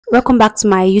Welcome back to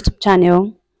my YouTube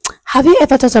channel. Have you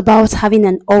ever thought about having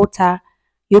an altar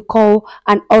you call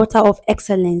an altar of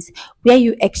excellence where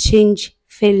you exchange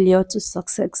failure to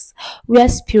success, where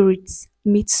spirits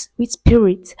meet with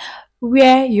spirit,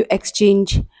 where you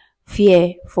exchange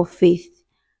fear for faith?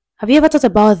 Have you ever thought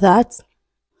about that?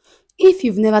 If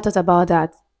you've never thought about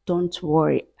that, don't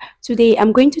worry. Today,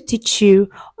 I'm going to teach you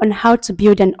on how to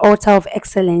build an altar of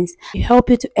excellence to help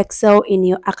you to excel in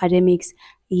your academics.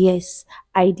 Yes,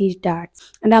 I did that.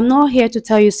 And I'm not here to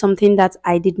tell you something that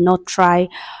I did not try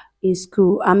in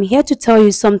school. I'm here to tell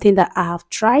you something that I have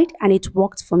tried and it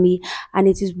worked for me and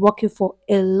it is working for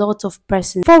a lot of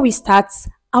persons. Before we start,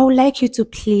 I would like you to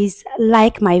please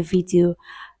like my video.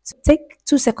 So take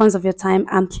 2 seconds of your time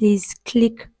and please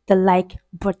click the like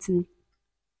button.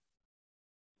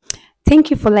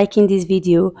 Thank you for liking this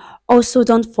video. Also,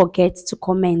 don't forget to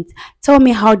comment. Tell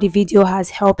me how the video has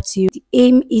helped you. The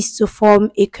aim is to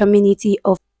form a community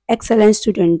of excellent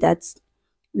students that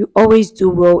will always do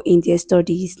well in their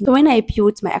studies. So when I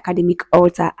built my academic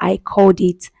altar, I called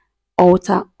it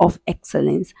Altar of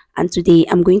Excellence. And today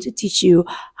I'm going to teach you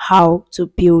how to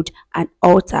build an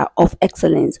altar of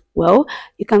excellence. Well,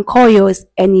 you can call yours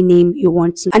any name you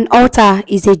want to. An altar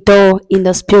is a door in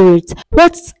the spirit.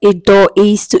 What a door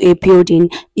is to a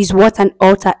building is what an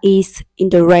altar is in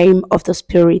the realm of the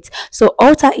spirit. So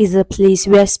altar is a place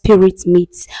where spirit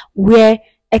meets, where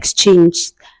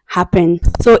exchange happen.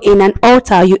 So in an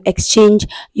altar, you exchange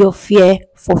your fear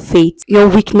for faith, your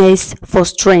weakness for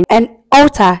strength. An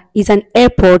altar is an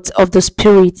airport of the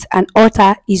spirit. An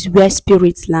altar is where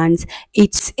spirit lands.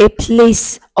 It's a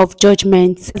place of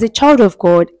judgment. As a child of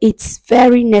God, it's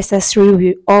very necessary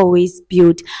we always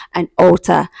build an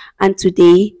altar. And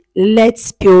today,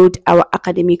 let's build our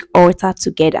academic altar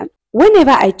together.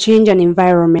 Whenever I change an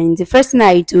environment, the first thing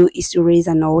I do is to raise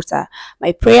an altar.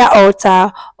 My prayer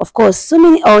altar, of course, so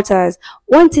many altars.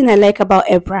 One thing I like about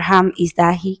Abraham is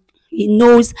that he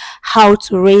knows how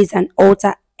to raise an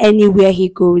altar anywhere he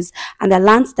goes. And I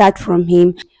learned that from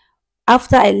him.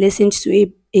 After I listened to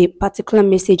a particular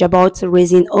message about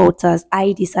raising altars,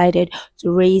 I decided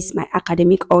to raise my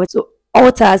academic altar. So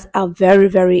altars are very,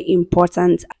 very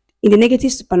important. In the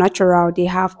negative supernatural, they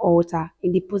have altar.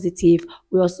 In the positive,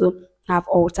 we also have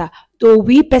altar. Though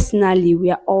we personally, we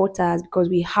are altars because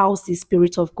we house the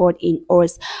Spirit of God in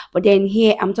us. But then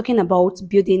here, I'm talking about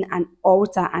building an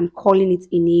altar and calling it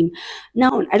a name.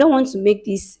 Now, I don't want to make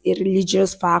this a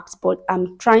religious fact, but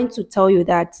I'm trying to tell you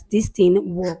that this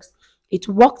thing works. It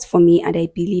worked for me and I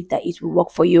believe that it will work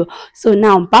for you. So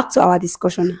now, back to our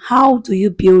discussion. How do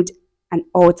you build an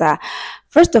altar?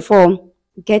 First of all,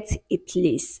 get a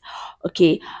place.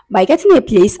 Okay, by getting a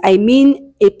place, I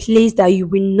mean a place that you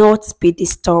will not be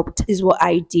disturbed. This is what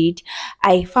I did.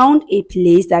 I found a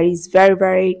place that is very,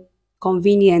 very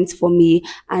convenient for me,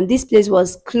 and this place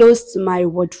was close to my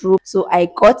wardrobe. So I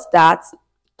got that,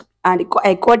 and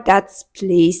I got that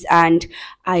place, and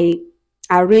I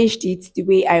arranged it the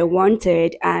way I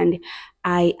wanted, and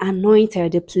I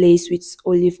anointed the place with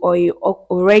olive oil.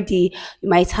 Already, you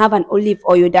might have an olive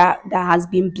oil that has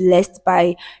been blessed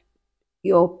by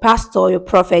your pastor, your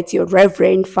prophet, your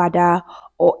reverend father,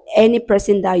 or any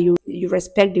person that you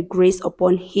respect the grace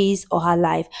upon his or her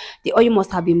life. The oil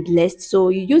must have been blessed. So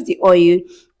you use the oil,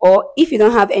 or if you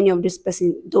don't have any of this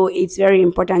person, though it's very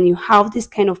important you have this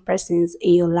kind of persons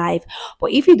in your life.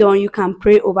 But if you don't, you can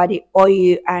pray over the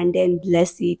oil and then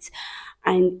bless it.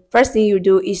 And first thing you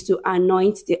do is to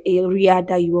anoint the area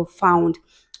that you have found.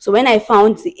 So when I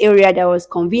found the area that was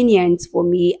convenient for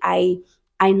me, I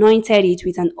anointed it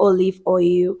with an olive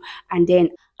oil. And then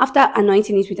after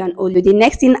anointing it with an olive, the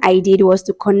next thing I did was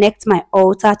to connect my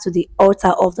altar to the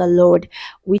altar of the Lord,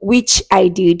 which I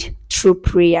did through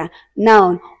prayer.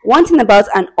 Now, one thing about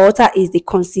an altar is the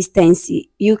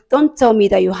consistency. You don't tell me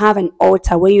that you have an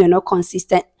altar when you're not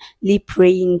consistently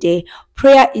praying there.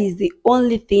 Prayer is the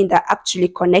only thing that actually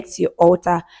connects your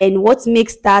altar. And what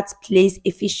makes that place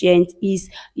efficient is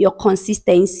your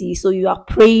consistency. So you are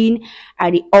praying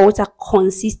at the altar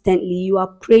consistently. You are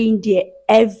praying there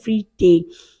every day.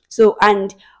 So,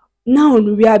 and now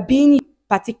we are being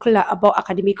particular about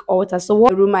academic altar. So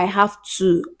what room I have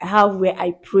two. I have where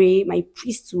I pray, my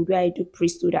priesthood, where I do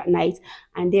priesthood at night,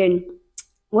 and then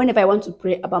whenever I want to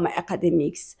pray about my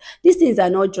academics, these things are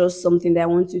not just something that I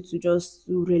want you to just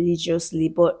do religiously,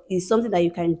 but it's something that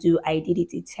you can do. I did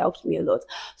it, it helps me a lot.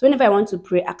 So whenever I want to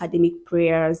pray academic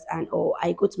prayers and or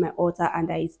I go to my altar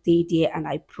and I stay there and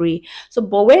I pray. So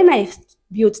but when I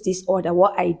built this order,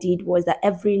 what I did was that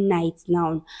every night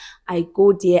now I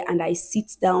go there and I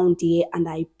sit down there and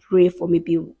I pray for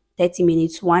maybe 30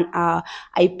 minutes, 1 hour.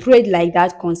 I prayed like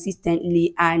that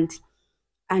consistently, and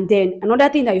And then another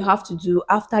thing that you have to do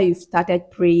after you've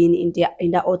started praying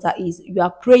in the altar is you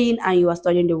are praying and you are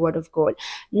studying the word of God.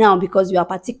 Now, because you are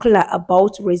particular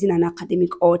about raising an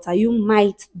academic altar, you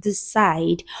might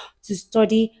decide to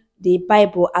study the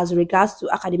Bible as regards to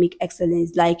academic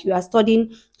excellence. Like you are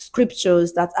studying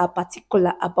scriptures that are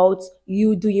particular about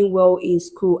you doing well in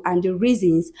school and the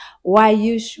reasons why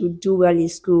you should do well in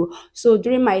school. So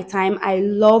during my time, I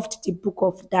loved the book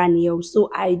of Daniel. So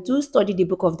I do study the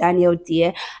book of Daniel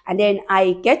there, and then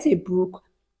I get a book.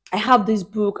 I have this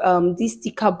book, this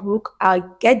sticker book. I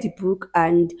get the book,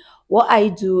 and what I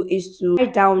do is to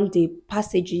write down the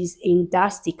passages in that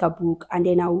sticker book, and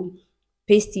then I will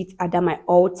paste it under my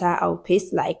altar. I'll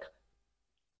paste like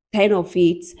 10 of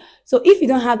it. So if you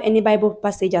don't have any Bible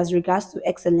passage as regards to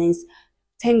excellence,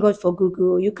 thank God for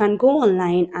Google. You can go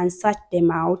online and search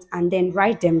them out and then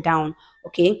write them down.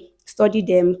 Okay. Study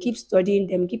them, keep studying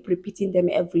them, keep repeating them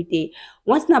every day.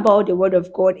 One thing about the word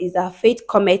of God is that faith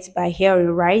cometh by hearing,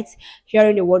 right?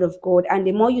 Hearing the word of God. And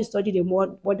the more you study the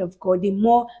word of God, the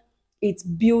more it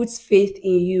builds faith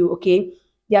in you. Okay.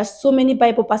 There are so many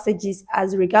Bible passages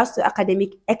as regards to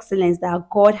academic excellence that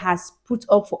God has put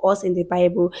up for us in the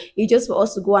Bible. It's just for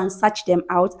us to go and search them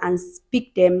out and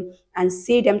speak them and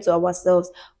say them to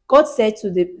ourselves. God said to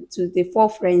the four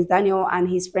friends, Daniel and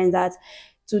his friends, that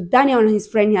to Daniel and his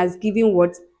friend, he has given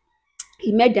what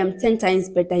he made them 10 times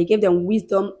better. He gave them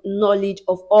wisdom, knowledge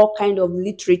of all kind of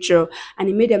literature, and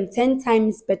he made them 10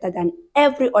 times better than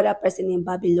every other person in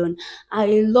Babylon.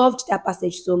 I loved that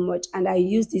passage so much, and I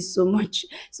used it so much.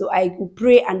 So I will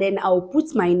pray, and then I will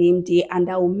put my name there, and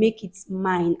I will make it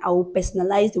mine. I will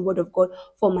personalize the word of God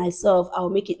for myself. I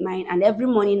will make it mine, and every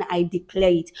morning I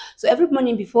declare it. So every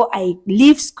morning before I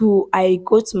leave school, I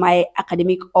go to my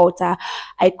academic altar.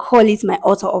 I call it my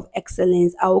altar of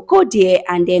excellence. I will go there,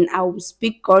 and then I will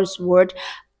speak God's word.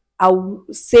 I will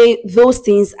say those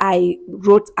things I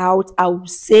wrote out. I will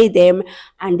say them,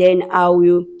 and then I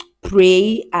will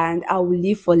pray, and I will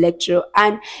leave for lecture.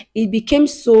 And it became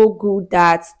so good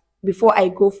that before I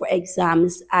go for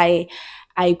exams, I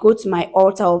go to my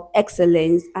altar of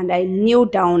excellence and I kneel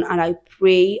down and I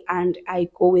pray and I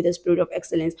go with the spirit of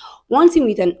excellence. One thing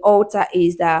with an altar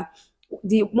is that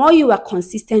the more you are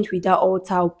consistent with that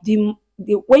altar,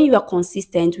 when you are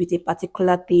consistent with a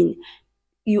particular thing,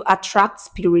 you attract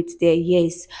spirits there.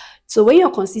 Yes. So when you're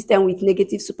consistent with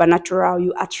negative supernatural,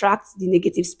 you attract the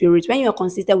negative spirit. When you're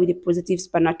consistent with the positive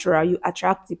supernatural, you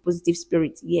attract the positive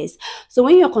spirit. Yes. So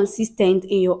when you're consistent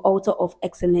in your altar of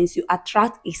excellence, you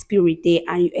attract a spirit there,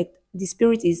 and the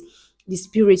spirit is the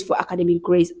spirit for academic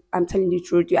grace. I'm telling you the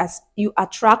truth. You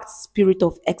attract spirit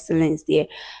of excellence there.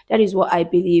 That is what I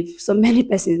believe. So many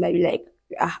persons might be like,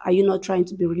 are you not trying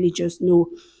to be religious? No,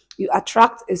 you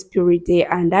attract a spirit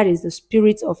there, and that is the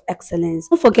spirit of excellence.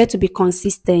 Don't forget to be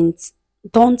consistent.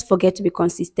 Don't forget to be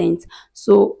consistent.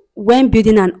 So when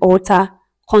building an altar,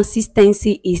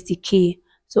 consistency is the key.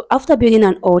 So after building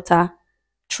an altar,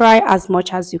 try as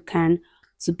much as you can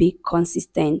to be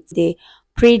consistent. They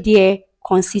pray there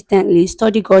consistently,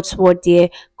 study God's word there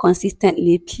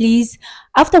consistently. Please,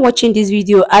 after watching this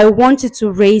video, I want you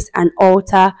to raise an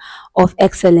altar of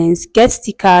excellence. Get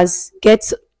stickers,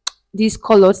 get these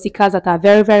colored stickers that are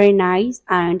very, very nice,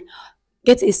 and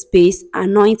get a space,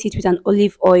 anoint it with an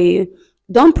olive oil.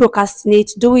 Don't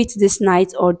procrastinate. Do it this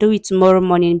night or do it tomorrow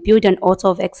morning. Build an altar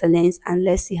of excellence, and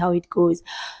let's see how it goes.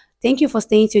 Thank you for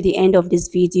staying to the end of this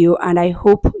video, and I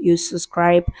hope you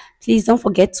subscribe. Please don't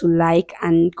forget to like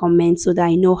and comment so that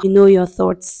I know your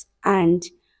thoughts and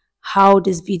how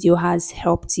this video has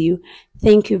helped you.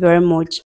 Thank you very much.